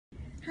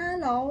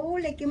Hello，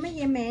你叫乜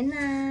嘢名啊？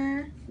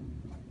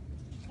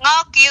我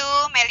叫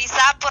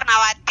Melissa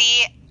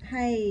Purnawati。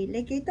係，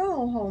你幾多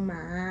號號碼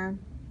啊？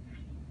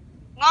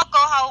我個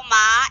號碼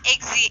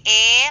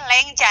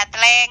HZAO7O。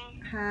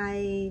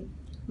係，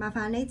麻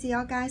煩你自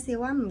我介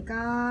紹啊，唔該。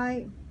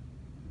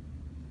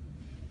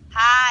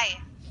係，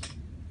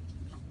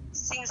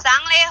先生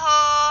你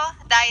好，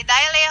弟弟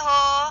你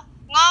好，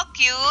我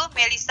叫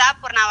Melissa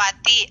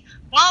Purnawati。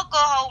我個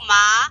號碼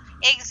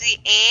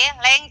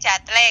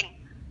HZAO7O。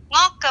我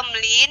今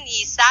年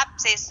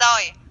24歲，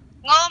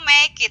我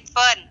未結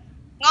婚，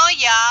我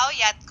有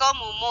一個妹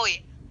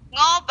妹，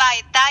我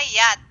擺第一，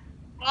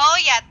我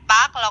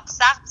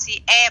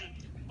160cm，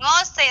我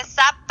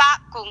48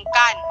公斤，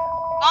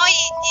我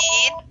以前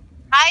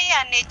喺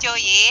人哋做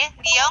嘢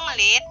2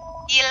年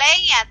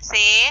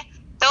，2014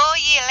到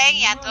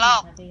2016，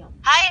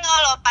喺我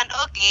老闆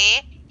屋企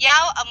有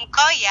5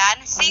個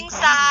人，先生、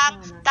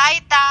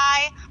太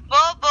太、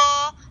寶寶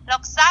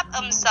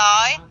65歲。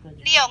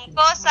2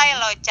個細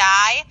路仔，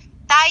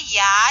第一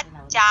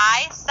仔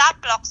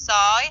16歲，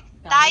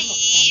第二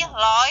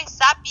女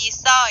12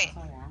歲。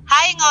喺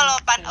我老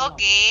闆屋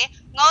企，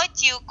我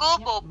照顧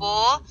寶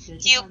寶，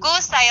照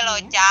顧細路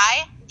仔，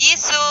煮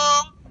餸、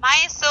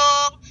買餸、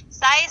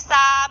洗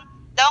衫、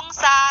凍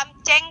衫，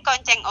整乾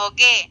淨屋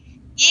企。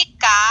而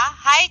家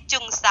喺中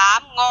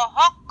3，我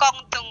學廣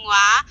東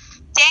話，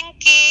整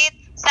潔、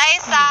洗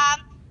衫、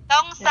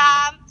凍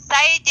衫、洗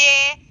嘢。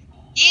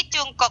以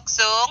中國餸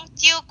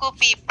照顧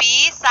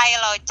BB 細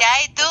路仔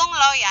同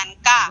老人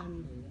家。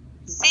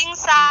先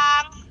生、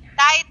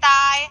太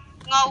太，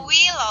我會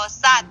落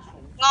實，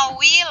我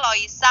會耐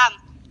心，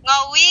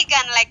我會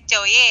盡力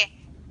做嘢，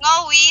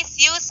我會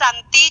小心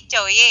啲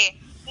做嘢，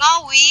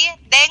我會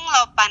聽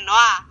老闆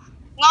話，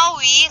我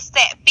會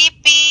錫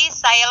BB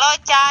細路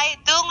仔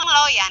同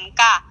老人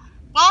家。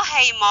我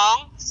希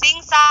望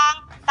先生、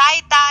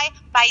太太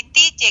快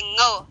啲整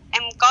我，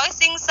唔該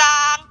先生，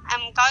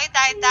唔該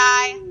太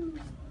太。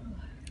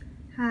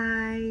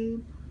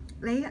係，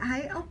你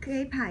喺屋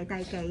企排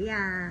第幾啊？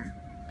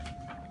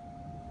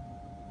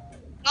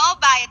我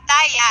排第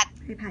一。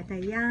你排第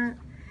一。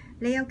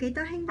你有幾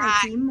多兄弟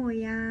姊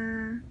妹啊？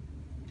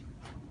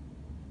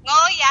我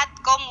一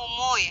個妹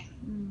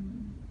妹。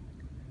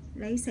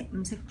你食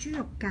唔食豬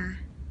肉㗎？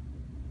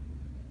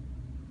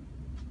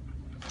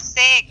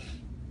食。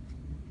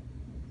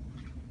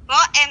我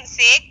唔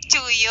食豬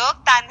肉，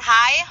但係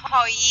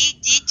可以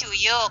煮豬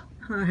肉。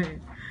係，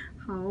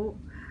好。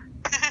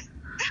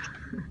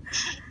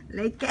你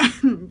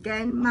驚唔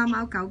驚貓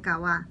貓狗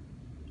狗啊？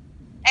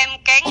唔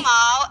驚貓，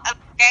唔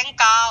驚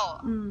狗。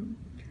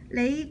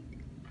你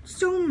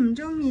中唔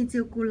中意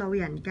照顧老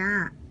人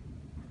家？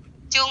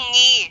中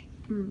意。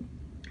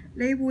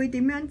你會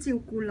點樣照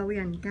顧老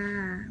人家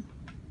啊？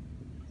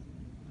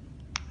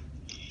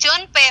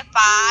準備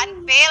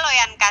飯俾老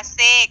人家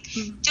食，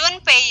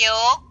準備肉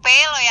俾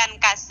老人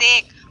家食，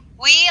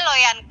為老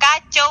人家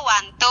做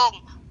運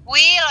動，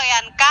為老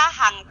人家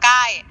行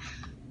街。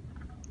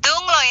同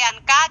老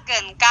人家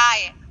近街，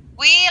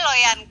為老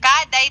人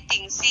家睇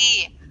電視，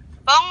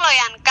幫老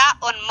人家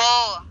按摩。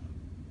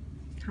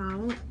好，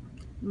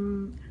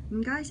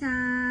唔該晒。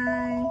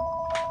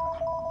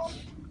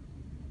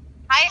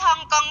喺香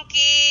港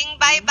見，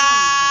拜拜。